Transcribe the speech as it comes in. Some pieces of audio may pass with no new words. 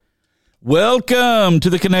Welcome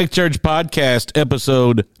to the Connect Church Podcast,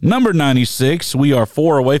 episode number 96. We are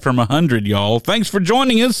 4 away from 100, y'all. Thanks for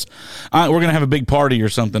joining us. We're going to have a big party or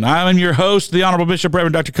something. I'm your host, the Honorable Bishop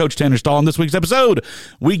Reverend Dr. Coach Tanner Stahl. On this week's episode,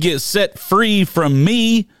 we get set free from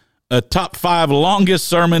me, a top 5 longest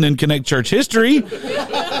sermon in Connect Church history.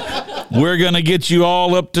 We're going to get you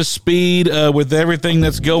all up to speed with everything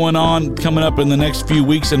that's going on coming up in the next few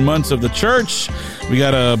weeks and months of the church. We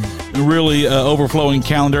got a really overflowing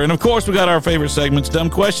calendar. And, of course, we got our favorite segments, Dumb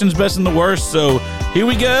Questions, Best and the Worst. So here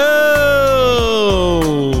we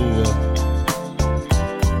go.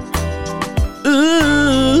 Ooh.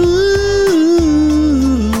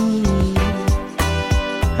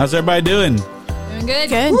 How's everybody doing? Doing good.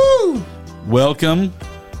 Good. Woo. Welcome.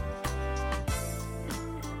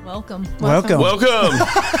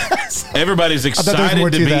 Everybody's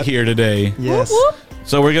excited to be here today. Yes. Whoop, whoop.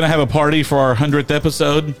 So we're going to have a party for our 100th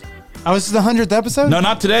episode. Oh, this is the 100th episode? No,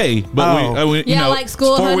 not today. But we Yeah, like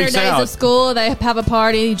school, 4 100 weeks days out. of school. They have a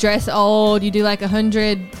party. You dress old. You do like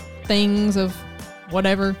 100 things of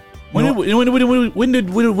whatever. When did we start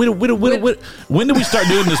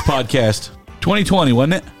doing this podcast? 2020,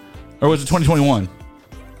 wasn't it? Or was it 2021?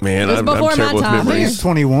 Man, It was I'm before terrible with my time. I think memories. it's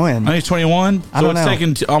 21. I think it's 21. I don't it's know.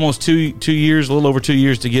 taken almost two years, a little over 2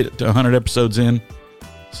 years to get to 100 episodes in.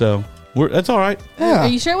 So that's all right. Yeah. Are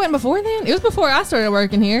you sure it went before then? It was before I started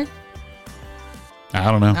working here. I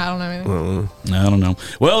don't know. I don't know. I don't know.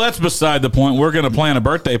 Well, that's beside the point. We're going to plan a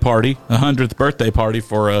birthday party, a 100th birthday party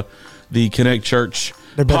for the Connect Church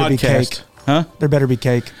There better be podcast. cake. Huh? There better be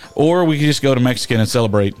cake. Or we could just go to Mexican and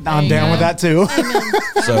celebrate. I'm you down go. with that too.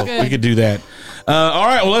 So good. we could do that. All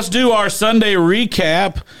right, well, let's do our Sunday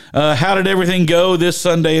recap. How did everything go this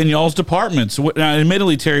Sunday in y'all's departments? Now,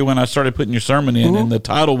 admittedly, Terry, when I started putting your sermon in, and the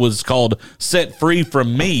title was called Set Free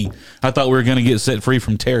From Me, I thought we were going to get set free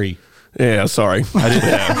from Terry. Yeah, sorry.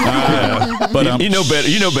 I didn't. But You know better.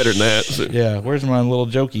 You know better than that. So. yeah, where's my little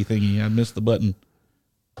jokey thingy? I missed the button.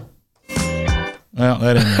 Well,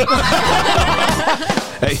 that ain't it.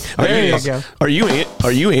 Hey, There you go. Are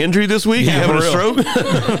you Andrew this week? Yeah, you having a for stroke?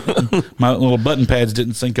 My little button pads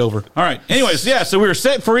didn't sync over. All right. Anyways, yeah, so we were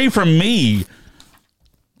set free from me.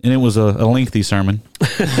 And it was a lengthy sermon.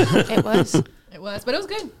 It was. It was, but it was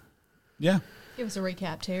good. Yeah. Give us a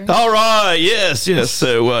recap, Terry. All right. Yes.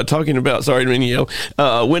 So talking about, sorry, to yell,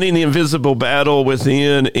 winning the invisible battle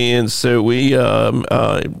within. And so we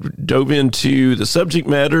dove into the subject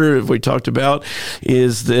matter we talked about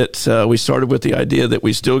is that we started with the idea that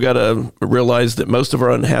we still got to realize that most of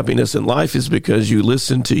our unhappiness in life is because you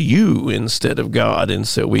listen to you instead of God. And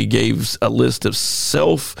so we gave a list of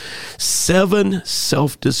 7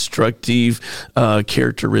 self-destructive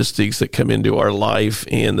characteristics that come into our life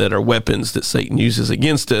and that are weapons that Satan uses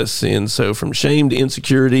against us. And so from shame to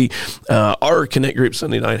insecurity, our Connect group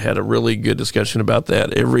Sunday night had a really good discussion about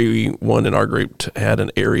that. Everyone in our group had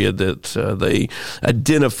an area that they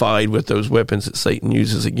identified with those weapons that Satan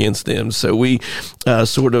uses against them. So we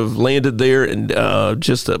sort of landed there, and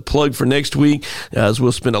just a plug for next week, as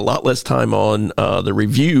we'll spend a lot less time on the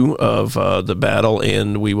review of the battle,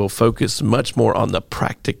 and we will focus much more on the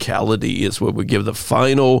practicality is what we give the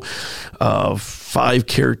final 5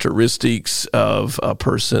 characteristics of a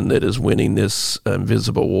person that is winning this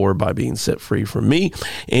invisible war by being set free from me.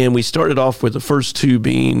 And we started off with the first 2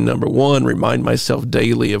 being, number 1, remind myself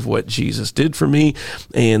daily of what Jesus did for me.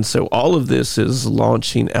 And so all of this is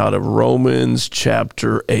launching out of Romans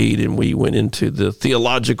chapter 8, and we went into the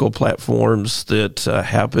theological platforms that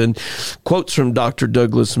happened. Quotes from Dr.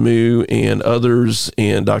 Douglas Moo and others,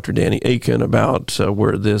 and Dr. Danny Akin about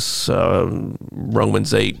where this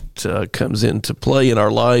Romans 8 comes into play in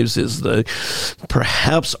our lives is the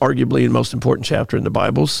perhaps arguably the most important chapter in the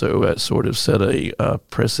Bible. So it sort of set a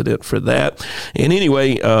precedent for that. And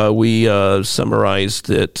anyway, we summarized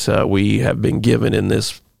that we have been given in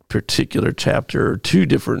this particular chapter 2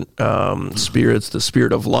 different spirits, the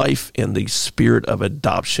spirit of life and the spirit of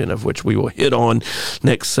adoption, of which we will hit on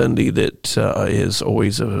next Sunday. That is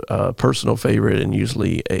always a personal favorite and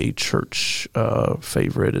usually a church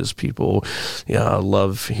favorite, as people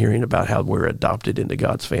love hearing about how we're adopted into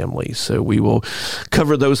God's family. So we will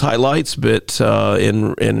cover those highlights, but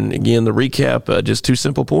and again, the recap, just 2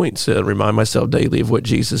 simple points. Remind myself daily of what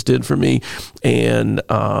Jesus did for me, and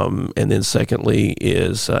then secondly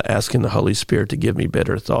is asking the Holy Spirit to give me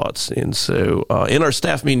better thoughts. And so in our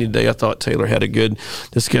staff meeting today, I thought Taylor had a good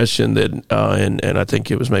discussion that, and I think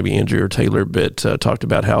it was maybe Andrew or Taylor, but talked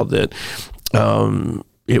about how that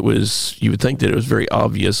it was, you would think that it was very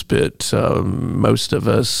obvious, but most of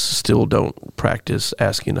us still don't practice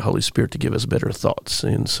asking the Holy Spirit to give us better thoughts.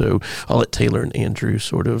 And so I'll let Taylor and Andrew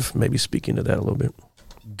sort of maybe speak into that a little bit.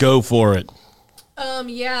 Go for it.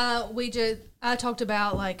 Yeah, I talked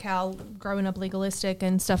about like how growing up legalistic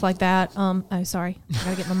and stuff like that. Oh, sorry, I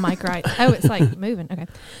gotta get my mic right. Oh, it's like moving. Okay.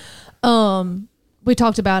 We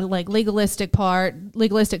talked about like legalistic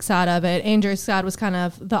side of it. Andrew's side was kind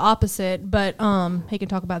of the opposite, but he can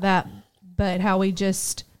talk about that. But how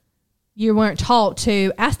you weren't taught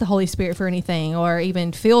to ask the Holy Spirit for anything or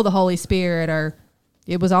even feel the Holy Spirit, or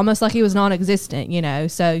it was almost like he was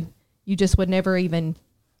non-existent, so you just would never even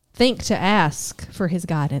think to ask for his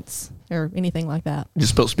guidance or anything like that. You're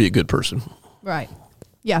supposed to be a good person. Right.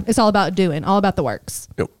 Yeah, it's all about doing, all about the works.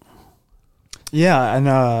 Yep. Yeah, and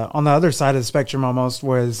on the other side of the spectrum almost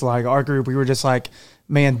was like our group, we were just like,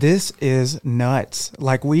 man, this is nuts.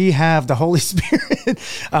 Like we have the Holy Spirit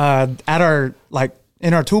at our, like,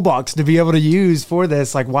 in our toolbox to be able to use for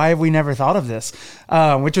this. Like, why have we never thought of this?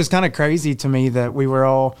 Which was kind of crazy to me that we were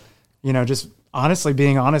all, just honestly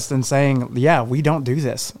being honest and saying, yeah, we don't do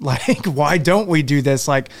this. Like, why don't we do this?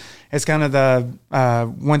 Like, it's kind of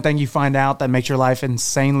the one thing you find out that makes your life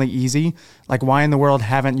insanely easy. Like, why in the world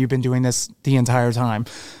haven't you been doing this the entire time?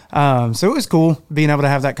 So it was cool being able to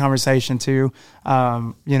have that conversation too.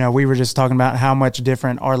 We were just talking about how much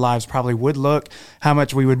different our lives probably would look, how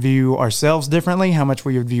much we would view ourselves differently, how much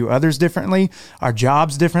we would view others differently, our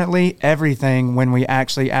jobs differently, everything when we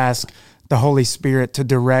actually ask the Holy Spirit to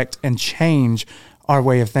direct and change our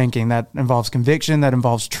way of thinking. That involves conviction, that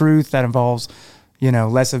involves truth, that involves,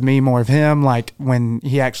 less of me, more of him, like when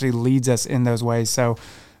he actually leads us in those ways. So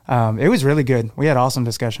it was really good. We had awesome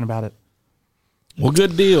discussion about it. Well,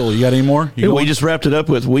 good deal. You got any more? We just wrapped it up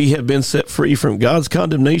with, we have been set free from God's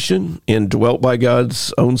condemnation and dwelt by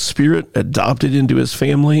God's own Spirit, adopted into his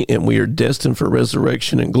family, and we are destined for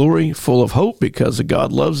resurrection and glory, full of hope because of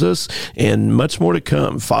God loves us, and much more to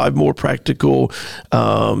come. 5 more practical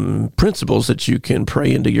principles that you can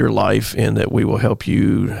pray into your life and that we will help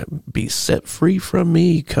you be set free from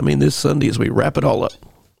me coming this Sunday as we wrap it all up.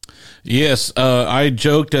 Yes, I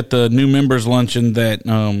joked at the new members luncheon that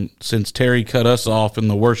since Terry cut us off in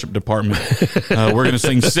the worship department, we're going to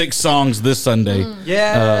sing 6 songs this Sunday.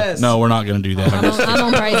 Yes. No, we're not going to do that. I'm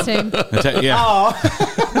on praise team. Yeah.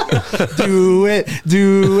 Do it.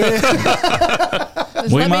 Just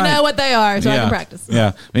let me know what they are so I can practice.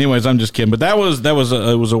 Yeah. Anyways, I'm just kidding. But it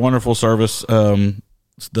was a wonderful service.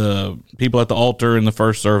 The people at the altar in the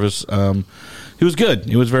first service, it was good.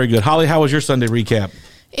 It was very good. Holly, how was your Sunday recap?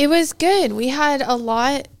 It was good. We had a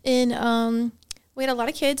lot we had a lot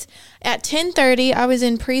of kids. At 10:30, I was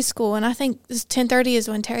in preschool, and I think 10:30 is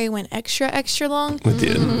when Terry went extra long. We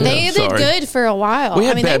did. They did good for a while. We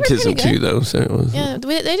had baptism too, though. So it was,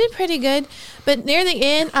 they did pretty good. But near the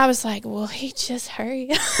end, I was like, "Will he just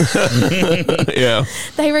hurry?" Yeah.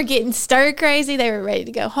 They were getting stir crazy. They were ready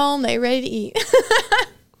to go home. They were ready to eat.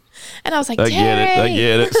 And I was like, I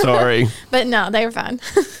get it. Sorry. But no, they were fine.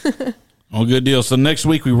 Well, good deal. So next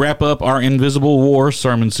week we wrap up our Invisible War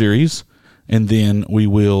sermon series, and then we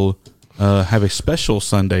will have a special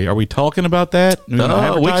Sunday. Are we talking about that? We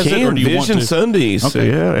can. Vision Sundays. Okay. So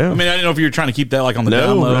yeah. I mean, I didn't know if you were trying to keep that like on the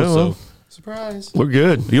down low. No. So. Surprise. We're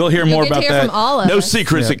good. You'll hear more about that. From all of no us.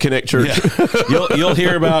 secrets at Connect Church. Yeah. You'll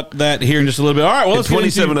hear about that here in just a little bit. All right. Well, let's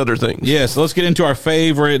 27 other things. Yes. Let's get into our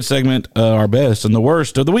favorite segment, our best and the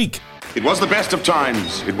worst of the week. It was the best of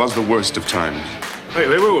times. It was the worst of times. Wait.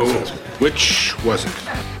 Which was it?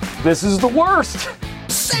 This is the worst.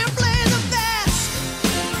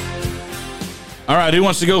 All right, who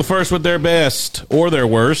wants to go first with their best or their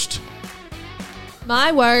worst?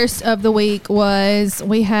 My worst of the week was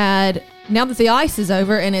now that the ice is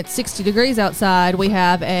over and it's 60 degrees outside, we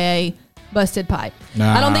have a busted pipe.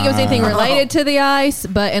 I don't think it was anything related to the ice,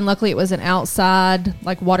 and luckily it was an outside,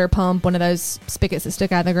 like water pump, one of those spigots that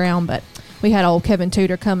stick out of the ground, but we had old Kevin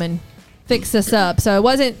Tudor come and fix this up. So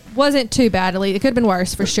it wasn't too badly. It could have been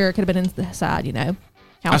worse for sure. It could have been inside,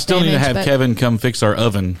 I still need to have Kevin come fix our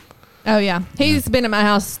oven. Oh, yeah. He's been at my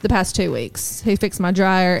house the past 2 weeks. He fixed my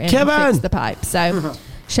dryer and fixed the pipe. So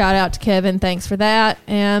shout out to Kevin. Thanks for that.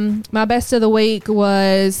 And my best of the week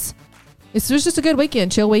was just a good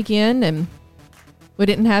weekend, chill weekend. And we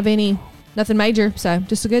didn't have nothing major. So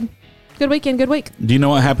just a good weekend, good week. Do you know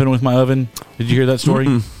what happened with my oven? Did you hear that story?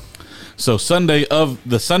 Mm-mm. So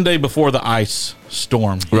the Sunday before the ice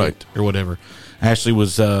storm hit, or whatever, Ashley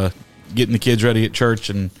was getting the kids ready at church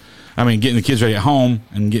getting the kids ready at home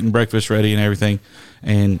and getting breakfast ready and everything.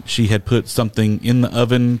 And she had put something in the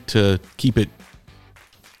oven to keep it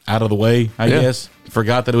out of the way, I guess.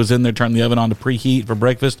 Forgot that it was in there, turned the oven on to preheat for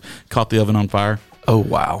breakfast, caught the oven on fire. Oh,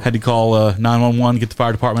 wow. Had to call 911, get the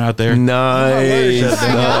fire department out there. Nice.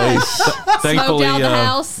 Thankfully, smoked out the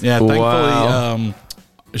house. Yeah, thankfully,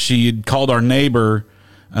 she had called our neighbor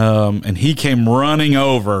and he came running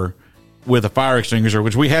over with a fire extinguisher,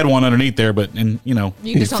 which we had one underneath there, but you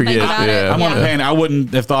You just don't think about it. I'm on a pan. I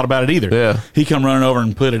wouldn't have thought about it either. Yeah. He come running over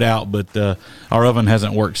and put it out, but our oven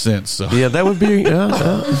hasn't worked since. So Yeah, that would be.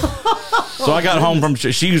 so I got home from.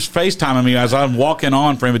 She was FaceTiming me as I'm walking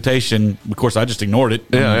on for invitation. Of course, I just ignored it.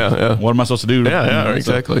 Yeah. What am I supposed to do? Yeah, So,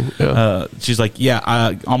 exactly. Yeah. she's like, "Yeah,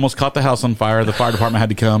 I almost caught the house on fire. The fire department had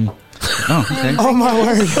to come." Oh, okay. Oh my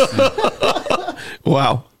word!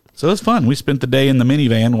 Wow. So it was fun. We spent the day in the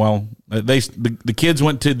minivan while the kids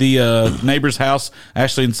went to the neighbor's house.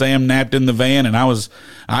 Ashley and Sam napped in the van, and I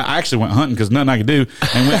actually went hunting because nothing I could do,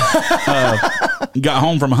 and got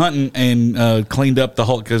home from hunting and cleaned up the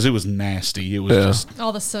whole because it was nasty. It was just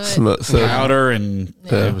All the soot. powder and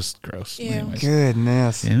it was gross. Ew. Anyways.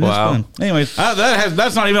 Goodness. Yeah, it was Wow. fun. Anyways,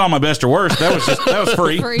 that's not even on my best or worst. That was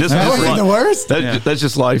free. Free. This That is wasn't the worst. That's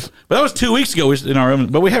just life. But that was 2 weeks ago in our oven.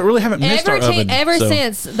 But we really haven't missed our oven. Ever so.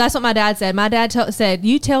 since, that's what my dad said. My dad said,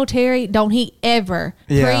 "You tell Terry, don't he ever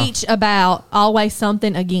preach about always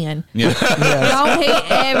something again. Yeah, Don't he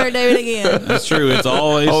ever do it again. that's true. It's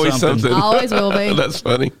always something. Always will be." That's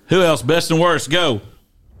funny. Who else? Best and worst. Go.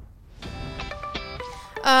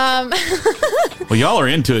 Well, y'all are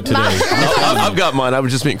into it today. I've got mine. I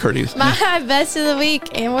was just being courteous. My best of the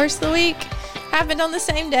week and worst of the week happened on the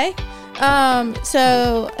same day.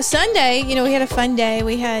 So Sunday, we had a fun day.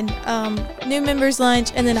 We had new members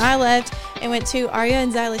lunch, and then I left and went to Arya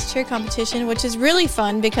and Zyla's cheer competition, which is really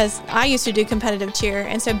fun because I used to do competitive cheer,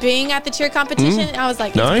 and so being at the cheer competition, I was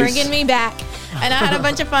like, Nice. it's bringing me back, and I had a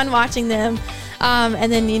bunch of fun watching them.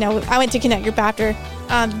 And then I went to Connect Group after.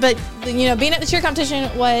 But being at the cheer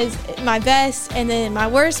competition was my best, and then my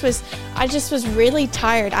worst was I just was really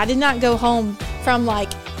tired. I did not go home from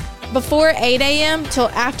before 8 a.m. till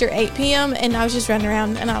after 8 p.m. and I was just running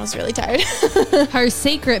around and I was really tired. Her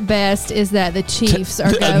secret best is that the Chiefs are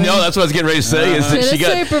going. No, that's what I was getting ready to say. Is that To she the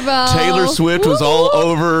got Super Bowl. Taylor Swift was all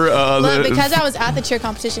over. But because I was at the cheer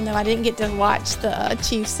competition, though, I didn't get to watch the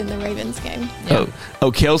Chiefs and the Ravens game.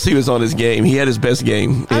 Kelsey was on his game. He had his best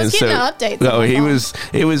game. I was getting updates No, on my he phone. was.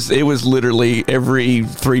 It was literally every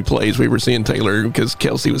 3 plays we were seeing Taylor because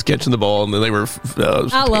Kelsey was catching the ball and then they were.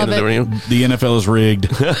 I love it. The NFL is rigged.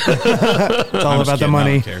 It's all about the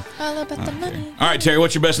money. All about the money. All right, Terry,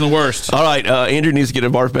 what's your best and the worst? All right, Andrew needs to get a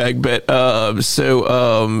barf bag, but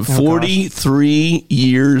 43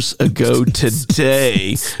 years ago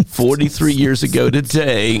today, 43 years ago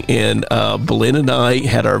today, and Belen and I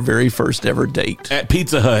had our very first ever date At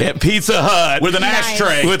Pizza Hut. at Pizza Hut With an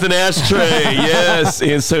ashtray. With an ashtray, yes.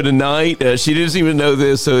 And so tonight, she doesn't even know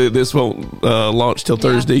this, so this won't launch till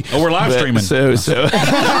Thursday. Oh, we're live But streaming. So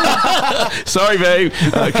sorry, babe,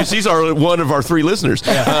 because she's one of our 3 listeners.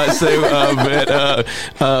 I'm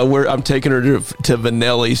taking her to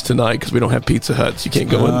Vanelli's tonight because we don't have Pizza Huts. You can't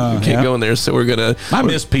go go in there. So we're gonna. I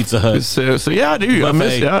miss Pizza Hut. So yeah, I do. I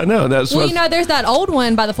miss. Buffet. Yeah, I know. That's Well, what. there's that old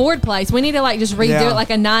one by the Ford place. We need to just redo Yeah. it like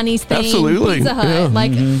a 90s theme. Absolutely. Pizza Hut.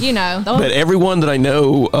 Yeah. But everyone that I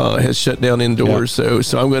know has shut down indoors, so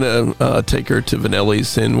I'm going to take her to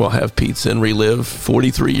Vanelli's and we'll have pizza and relive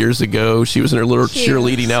 43 years ago. She was in her little Cute.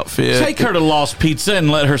 cheerleading outfit. Take her to Lost Pizza and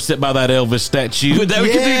let her sit by that Elvis statue. We could do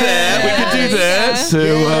that. We could do that. Yes. So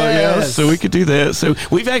Yes. so we could do that. So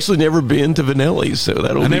we've actually never been to Vanelli's, so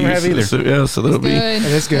that'll I be. never have either. So that'll be. Good.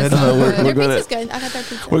 It is good. We're Their gonna. pizza's good. I got their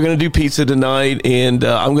pizza. We're gonna do pizza tonight, and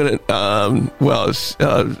I'm gonna. I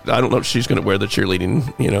don't know if she's gonna wear the cheerleading,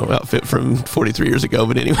 outfit from 43 years ago,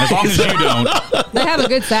 but anyway. As long as you don't. They have a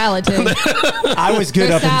good salad, too. I was good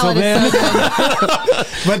Their up until salad is then, so good.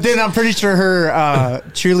 but then I'm pretty sure her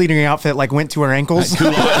cheerleading outfit went to her ankles. we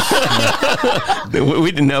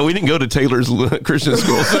didn't know. We didn't go to Taylor's Christian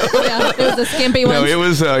school. So. Yeah, it was a skimpy one. No, it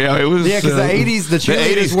was. It was. Yeah, because the 80s, the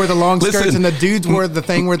cheerleaders wore the long skirts, Listen, and the dudes wore the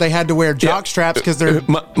thing where they had to wear jock straps because their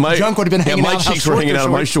junk would have been hanging my out. how cheeks were short hanging their out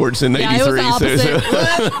of my shorts in Yeah, it was '83. the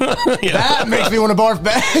opposite. That makes me want to barf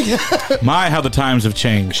back. My, how the times have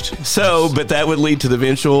changed. But that would lead to the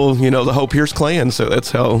eventual, the whole Pierce clan. So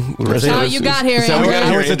that's how. That's how you got here, That's how we Andrew. got I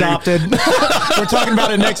here, was Andrew. adopted. We're talking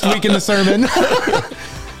about it next week in the sermon.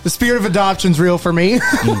 The spirit of adoption's real for me.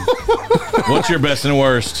 What's your best and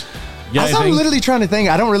worst? You got I'm anything? literally trying to think.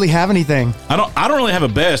 I don't really have anything. I don't really have a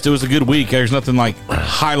best. It was a good week. There's nothing like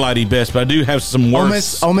highlighty best, but I do have some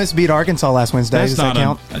worst. Ole Miss beat Arkansas last Wednesday. That's Does that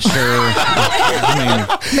not count? sure.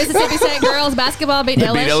 I Mississippi State girls basketball beat They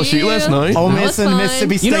beat LSU last night. Ole That Miss was and fun.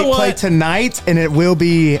 Mississippi State You know what? play tonight, and it will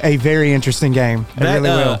be a very interesting game. It mean, really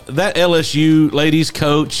will. that LSU ladies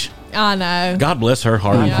coach I know. God bless her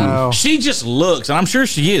heart. I know. She just looks, and I'm sure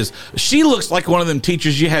she is. She looks like one of them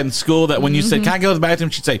teachers you had in school that when you said, "Can I go to the bathroom?"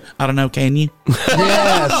 she'd say, "I don't know, can you?"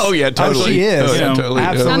 Yes. Oh, yeah, totally. Oh, she is. Oh, yeah, You know, totally.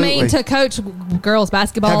 absolutely. I mean, to coach girls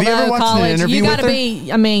basketball, Have you ever though, watched an college, interview you with got to her?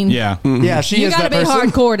 be. I mean, Yeah. Yeah, she you is got to that be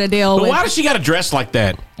person. hardcore to deal But with. why does she got to dress like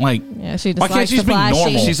that? Like, Yeah, she just why can't likes she just to be flashy.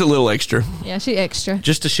 normal? She's a little extra. Yeah, she extra.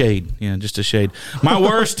 Just a shade. Yeah, just a shade. My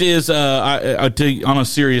worst is, on a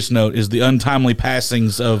serious note, is the untimely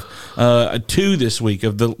passings of two this week.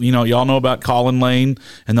 Of the, y'all know about Colin Lane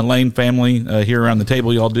and the Lane family here around the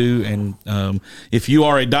table. Y'all do. And if you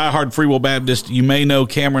are a diehard Free Will Baptist, you may know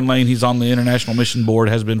Cameron Lane. He's on the International Mission Board,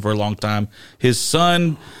 has been for a long time. His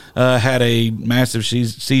son had a massive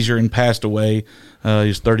seizure and passed away.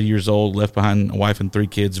 He's 30 years old, left behind a wife and 3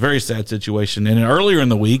 kids. Very sad situation. And earlier in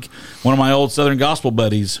the week, one of my old Southern Gospel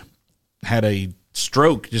buddies had a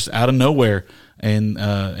stroke just out of nowhere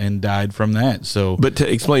and died from that. So, But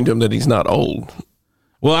to explain to him that he's not old.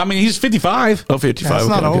 well, I mean, he's 55. Oh, 55. That's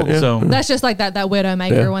not old. Yeah. So, That's just like that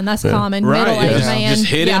Widowmaker Yeah. one. That's Yeah. common. Right, Middle-aged yeah. man. Just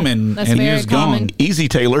hit him and that's he very was gone. common. Easy,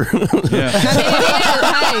 Taylor. yeah.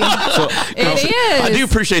 It is. I do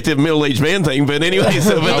appreciate the middle-aged man thing, but anyway,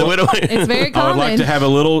 so but the widow. It's very I would common. like to have a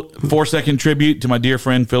little 4-second tribute to my dear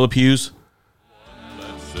friend Philip Hughes.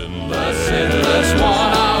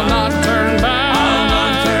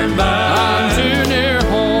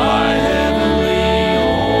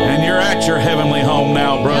 And you're at your heavenly home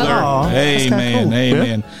now, brother. Aw, that's kinda Amen. cool.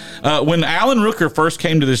 Amen. When Alan Rooker first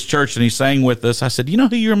came to this church and he sang with us, I said, "You know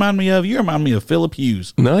who you remind me of? You remind me of Philip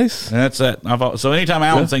Hughes." Nice. And that's it. So anytime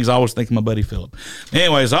Alan sings, I always think of my buddy Philip.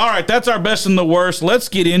 Anyways, all right, that's our best and the worst. Let's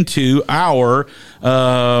get into our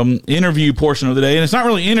interview portion of the day. And it's not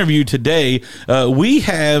really interview today. We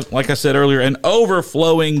have, like I said earlier, an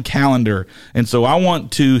overflowing calendar. And so I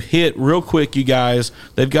want to hit real quick, you guys.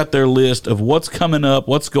 They've got their list of what's coming up,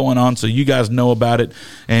 what's going on, so you guys know about it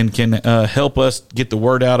and can help us get the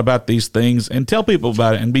word out about these things and tell people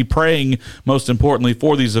about it and be praying, most importantly,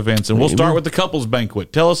 for these events. And we'll start with the couples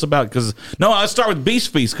banquet. Tell us about, let's start with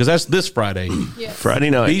Beast Feast, because that's this Friday. Friday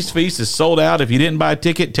night. Beast Feast is sold out. If you didn't buy a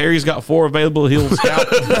ticket, Terry's got 4 available. He'll scout.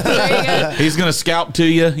 He's going to scout to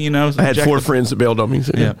you, I had 4 friends that bailed on me.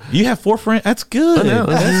 So Yeah. You have 4 friends? That's good. I know.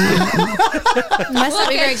 Must not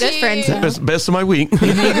be very good friends. Best of my week. He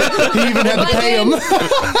even had to pay him.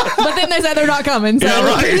 But then they said they're not coming. So. Yeah,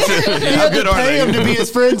 right. He How had good to are pay him they? to be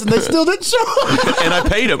his friends, and they still didn't show up. And I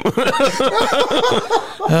paid him.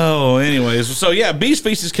 Oh, anyways. So, yeah, Beast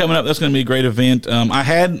Feast is coming up. That's going to be a great event. I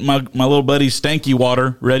had my little buddy Stanky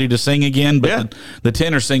Water ready to sing again, but Yeah. the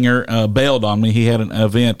tenor singer bailed on me. He had an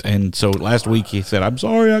event, and so last week he said, "I'm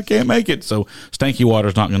sorry, I can't make it." So Stanky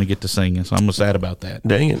Water's not going to get to sing, and so I'm sad about that.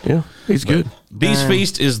 Dang it. Yeah. He's good. Beast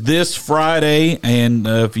Feast is this Friday, and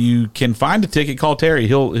if you can find a ticket, call Terry.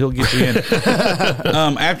 He'll get you in.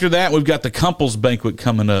 After that, we've got the couples banquet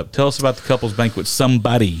coming up. Tell us about the couples banquet.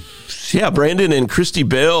 Somebody. Yeah, Brandon and Christy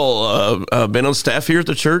Bell been on staff here at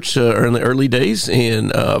the church in the early days in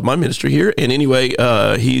my ministry here. And anyway,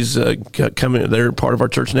 he's coming. They're part of our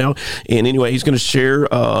church now. And anyway, he's going to share.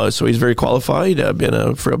 So he's very qualified. Been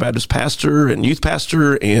a Free Will Baptist pastor and youth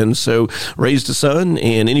pastor, and so raised a son.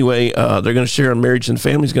 And anyway, they're going to share on marriage and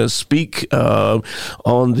family. He's going to speak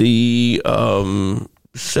on the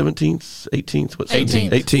 17th, 18th, what's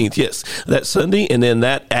 18th, yes, that Sunday, and then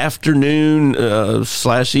that afternoon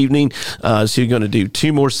 / evening, so you're going to do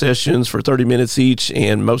 2 more sessions for 30 minutes each,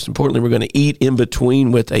 and most importantly, we're going to eat in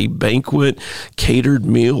between with a banquet catered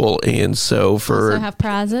meal. And so for So have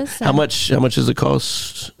prizes. how much does it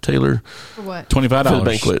cost, Taylor, For what? $25. for the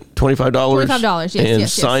banquet? $25. $25, yes, and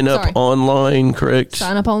yes, sign up sorry. online, correct?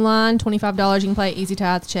 Sign up online, $25. You can play Easy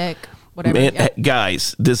Tithe, check, whatever. Man, yeah.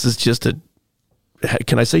 guys, this is just a.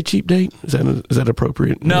 Can I say cheap date? Is that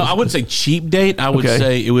appropriate? No, I wouldn't say cheap date. I would Okay.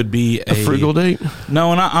 say it would be A frugal date?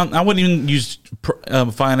 No, and I wouldn't even use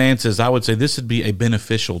finances. I would say this would be a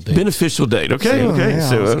beneficial date. Beneficial date. Okay, okay. yeah,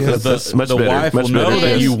 So that's good. that's much the better. wife much will know better. that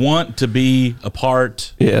Yes. you want to be a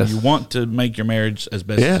part. Yes. You want to make your marriage as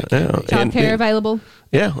best Yeah, as it can. yeah. be. Child care available.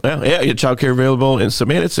 Yeah, yeah. Child care available, and so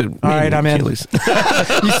man, it's a. All right, I'm in. Achilles.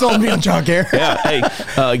 You sold me on child care. Yeah,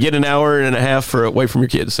 hey, get an hour and a half away from your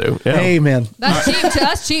kids. So yeah. Amen. That's cheap.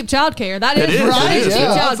 That's cheap child care. That It is is, right. it is. Cheap Yeah,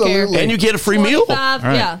 child care. absolutely. and you get a free meal. Right.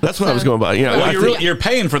 Yeah. That's what I was So- going by. You know, Well, I you're, think- you're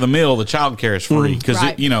paying for the meal. The child care is free because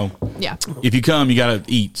Right. if Yeah. you come, you got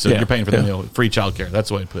to eat. So Yeah, you're paying for the yeah. meal. Free child care. That's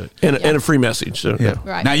the way to put it. and a free message. So, yeah.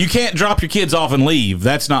 Right. Now you can't drop your kids off and leave.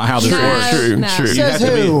 That's not how this No, works. True, no. true. You have Says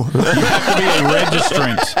to be- who? You have to be a registrant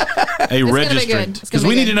It's gonna be good. registrant. It's Because gonna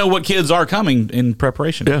we be need to good. know what kids are coming in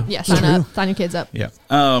preparation. Yeah, sign up. Sign your kids up. Yeah.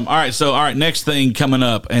 All right. Next thing coming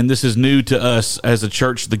up, and this is new to us as a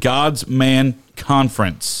church, the God's Man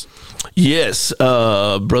Conference. Yes,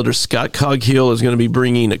 Brother Scott Coghill is going to be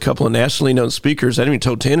bringing a couple of nationally known speakers. I didn't even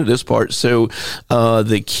tell Tanner this part. So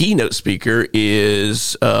the keynote speaker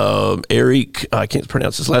is Eric. I can't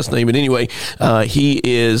pronounce his last name, but anyway, he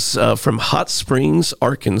is from Hot Springs,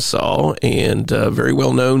 Arkansas, and very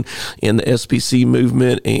well known in the SBC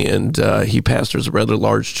movement. And he pastors a rather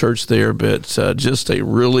large church there, but just a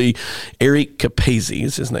really Eric Capazzi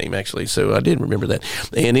is his name actually. So I didn't remember that.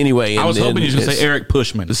 And anyway, I was hoping you were going to say Eric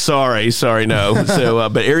Pushman. Sorry, no. So,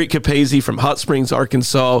 but Eric Capazzi from Hot Springs,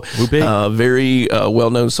 Arkansas, very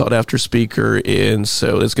well-known, sought-after speaker, and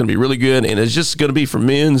so it's going to be really good. And it's just going to be for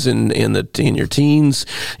men's and your teens,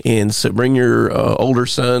 and so bring your older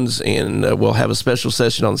sons, and we'll have a special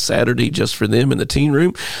session on Saturday just for them in the teen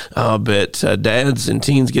room. But dads and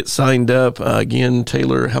teens get signed up. Again,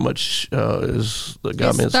 Taylor, how much is the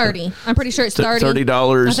Godman's? It's 30. I'm pretty sure it's 30.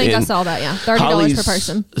 $30. I think I saw that. Yeah, $30 per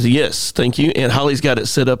person. Yes, thank you. And Holly's got it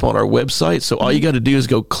set up on our website, so all you got to do is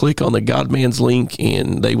go click on the Godman's link,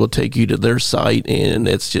 and they will take you to their site, and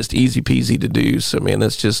it's just easy peasy to do. So, man,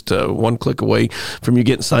 that's just one click away from you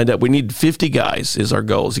getting signed up. We need 50 guys is our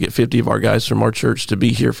goal, is to get 50 of our guys from our church to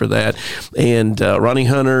be here for that. And Ronnie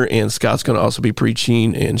Hunter and Scott's going to also be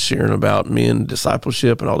preaching and sharing about men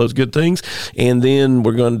discipleship and all those good things. And then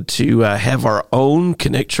we're going to have our own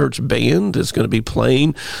Connect Church band that's going to be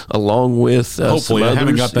playing along with Hopefully, some I others.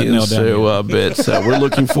 haven't got that nailed down yet. But we're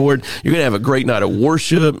looking forward. You're going to have a great night of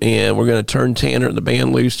worship, and we're going to turn Tanner and the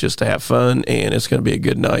band loose just to have fun, and it's going to be a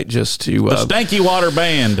good night just to... The Stanky Water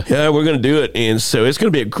Band. Yeah, we're going to do it, and so it's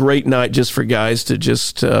going to be a great night just for guys to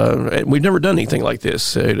just... we've never done anything like this,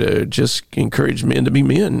 so to just encourage men to be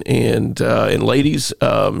men, and ladies,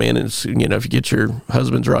 man, it's, if you get your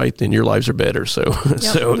husbands right, then your lives are better, so...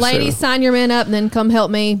 Yep. Ladies, sign your men up, and then come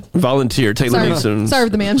help me. Volunteer. Taylor needs some...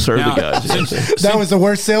 Serve the men. Serve Now, the guys. That was the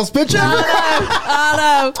worst sales pitch ever.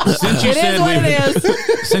 I know. Since you It is what it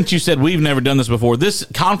is. Since you said we've never done this before, this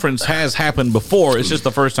conference has happened before. It's just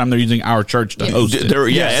the first time they're using our church to host it.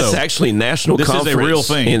 It's So actually a national this conference. is a real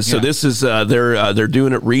thing. And so this is they're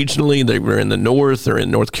doing it regionally. They were in the north, they're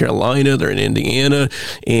in North Carolina, they're in Indiana,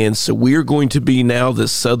 and so we're going to be now the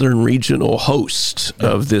southern regional host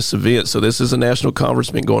of this event. So this is a national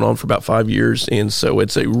conference, been going on for about 5 years, and so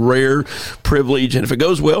it's a rare privilege. And if it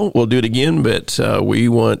goes well, we'll do it again. But we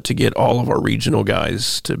want to get all of our regional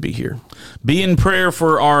guys to be here. Be in prayer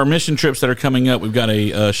for our mission trips that are coming up. We've got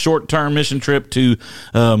a short-term mission trip to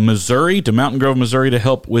Missouri, to Mountain Grove, Missouri, to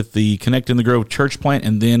help with the Connect in the Grove church plant.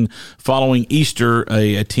 And then following Easter,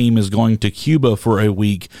 a team is going to Cuba for a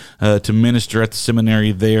week to minister at the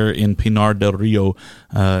seminary there in Pinar del Rio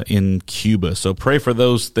in Cuba. So pray for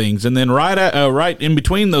those things. And then right in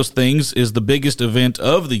between those things is the biggest event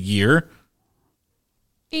of the year.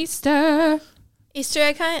 Easter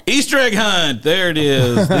egg hunt. Easter egg hunt. There it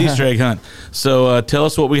is. The Easter egg hunt. So tell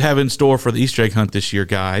us what we have in store for the Easter egg hunt this year,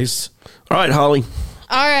 guys. All right, Holly.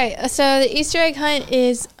 All right. So the Easter egg hunt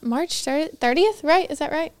is March 30th, right? Is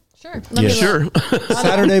that right? Sure. Let me look. Sure.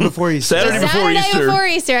 Saturday before Easter. Saturday before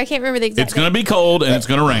Easter. I can't remember the exact It's going to be cold and it's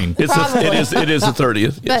going to rain. It is the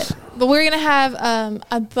 30th. Yes. But we're going to have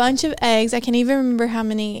a bunch of eggs. I can't even remember how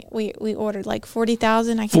many we ordered, like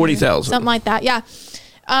 40,000. 40,000. Something like that. Yeah.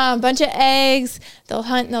 A bunch of eggs. They'll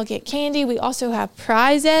hunt and they'll get candy. We also have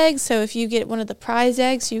prize eggs. So if you get one of the prize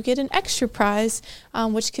eggs, you get an extra prize,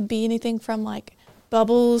 which could be anything from like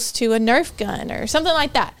bubbles to a Nerf gun or something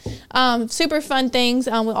like that. Super fun things.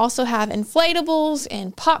 We also have inflatables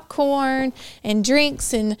and popcorn and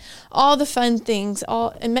drinks and all the fun things.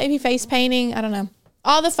 And maybe face painting. I don't know.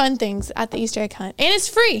 All the fun things at the Easter egg hunt. And it's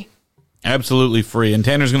free. Absolutely free. And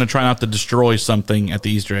Tanner's going to try not to destroy something at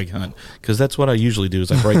the Easter egg hunt, because that's what I usually do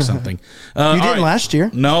is I break something. You didn't last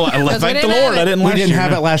year. No, thank the Lord. I didn't We last year. didn't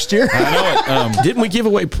have it last year. I know it. Didn't we give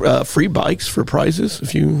away free bikes for prizes?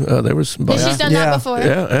 If you there was some bikes. She's done Yeah. that before.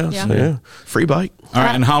 Yeah. Free bike. All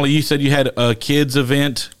right. And Holly, you said you had a kids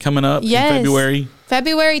event coming up Yes. in February.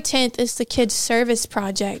 February 10th is the Kids Service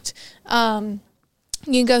Project.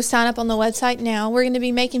 You can go sign up on the website now. We're going to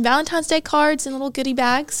be making Valentine's Day cards and little goodie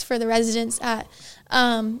bags for the residents at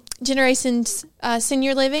Generations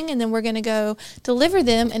Senior Living, and then we're going to go deliver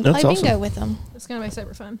them and That's play awesome. bingo with them. It's going to be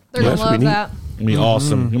super fun. They're Yes, going to we love need- that. It's going to be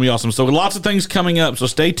awesome. It's going to be awesome. So lots of things coming up. So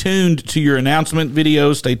stay tuned to your announcement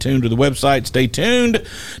videos. Stay tuned to the website. Stay tuned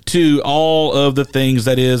to all of the things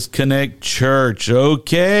that is Connect Church.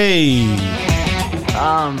 Okay.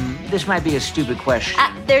 This might be a stupid question.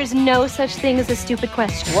 There's no such thing as a stupid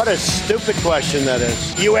question. What a stupid question that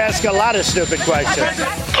is. You ask a lot of stupid questions.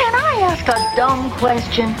 Can I ask a dumb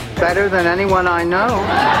question? Better than anyone I know.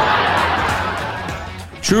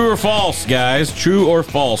 True or false, guys? True or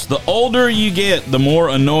false? The older you get, the more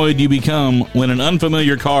annoyed you become when an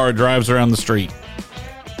unfamiliar car drives around the street.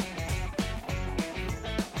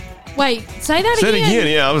 Wait, say that Say again. it again.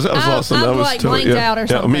 Yeah, I was lost on that. I'm like blanked out or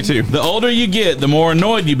something. Yeah, me too. The older you get, the more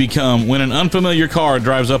annoyed you become when an unfamiliar car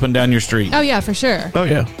drives up and down your street. Oh yeah, for sure. Oh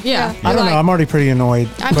yeah. Yeah. I don't know. I'm already pretty annoyed.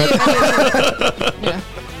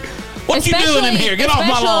 What you doing in here? Get off my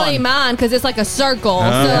Especially lawn. mine, because it's like a circle. So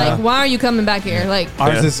like, why are you coming back here? Like,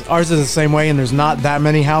 Ours is the same way, and there's not that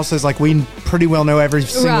many houses. Like we pretty well know every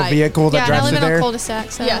single Right. vehicle that Yeah, and I drives live through in a there.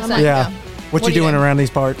 cul-de-sac, so Yeah, I'm same. like, Yeah. What you do you doing do? around these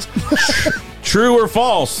parts? True or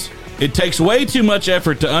false? It takes way too much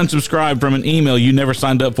effort to unsubscribe from an email you never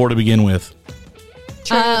signed up for to begin with.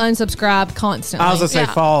 unsubscribe constantly. I was gonna say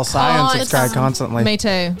Yeah. false. I Constant. unsubscribe constantly. Me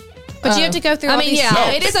too. But you have to go through I all mean, these yeah,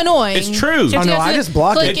 steps. it is annoying. It's true. You have Oh, to no, go I through just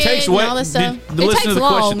block click it. It takes and way. all this stuff. Listen takes to the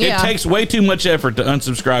long, question. yeah. It takes way too much effort to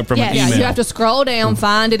unsubscribe from an Yeah, email. you have to scroll down,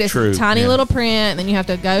 find it. It's True, tiny yeah. little print, and then you have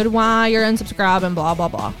to go to why you're unsubscribing, blah, blah,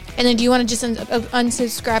 blah. And then do you want to just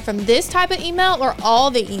unsubscribe from this type of email or all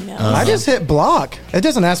the emails? I just hit block. It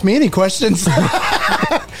doesn't ask me any questions.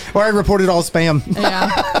 Or I reported all spam. Yeah.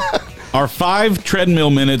 Are 5 treadmill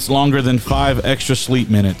minutes longer than 5 extra sleep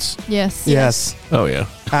minutes? Yes. Yes, Oh yeah.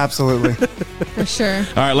 absolutely. For sure. All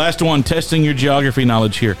right, last one. Testing your geography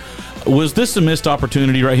knowledge here. Was this a missed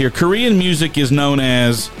opportunity right here? Korean music is known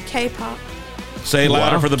as, K-pop. say it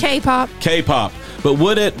louder for the K-pop. K-pop. But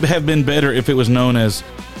would it have been better if it was known as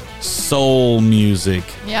soul music?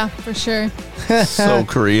 Yeah, for sure. So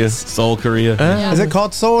Korea. Soul Korea. Yeah. Is it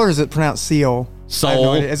called soul or is it pronounced seal? I have no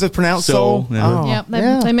Soul. idea. Is it pronounced Soul, soul? yeah. Oh, Yep,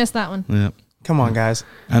 yeah. they missed that one. Yeah. Come on, guys.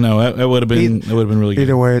 I know. That would have been really good.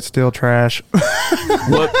 Either way, it's still trash.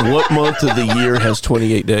 What month of the year has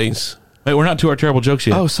 28 days? Wait, we're not to our terrible jokes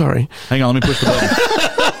yet. Oh, sorry. Hang on, let me push the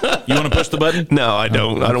button. You want to push the button? No, I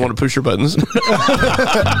don't. I don't want to push your buttons.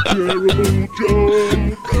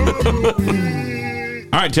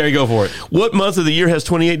 All right, Terry, go for it. What month of the year has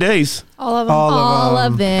 28 days? All of them. All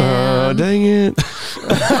of them. Dang it.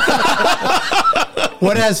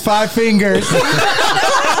 What has 5 fingers?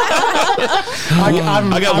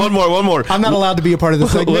 I got one more. I'm not allowed to be a part of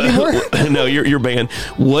this segment anymore. No, you're banned.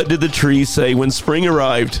 What did the tree say when spring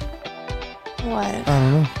arrived? What?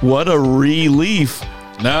 What a relief.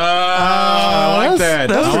 No, I like that.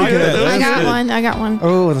 that's I pretty like good. that. I That's got good. one. I got one.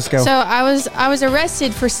 Oh, let's go. So I was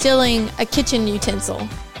arrested for stealing a kitchen utensil.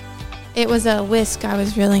 It was a whisk I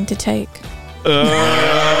was willing to take. Oh,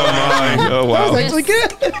 my. Oh, wow. That's actually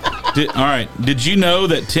good. All right. Did you know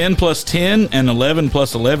that 10 plus 10 and 11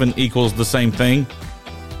 plus 11 equals the same thing?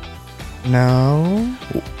 No.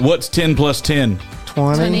 What's 10 plus 10?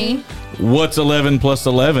 20. What's 11 plus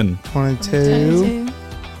 11? 22.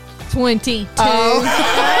 22. Oh.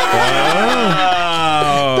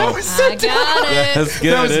 I got it. That's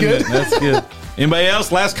good, That was isn't good. it? That's good. Anybody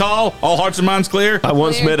else? Last call? All hearts and minds clear? I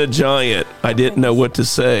once met a giant. I didn't know what to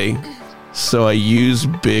say, so I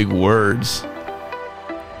used big words.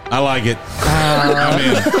 I like it. I'm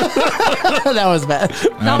in. That was bad.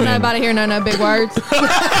 Don't nobody here know no big words.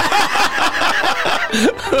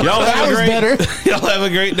 Y'all have a great, y'all have a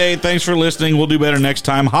great day. Thanks for listening. We'll do better next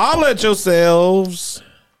time. Holla at yourselves.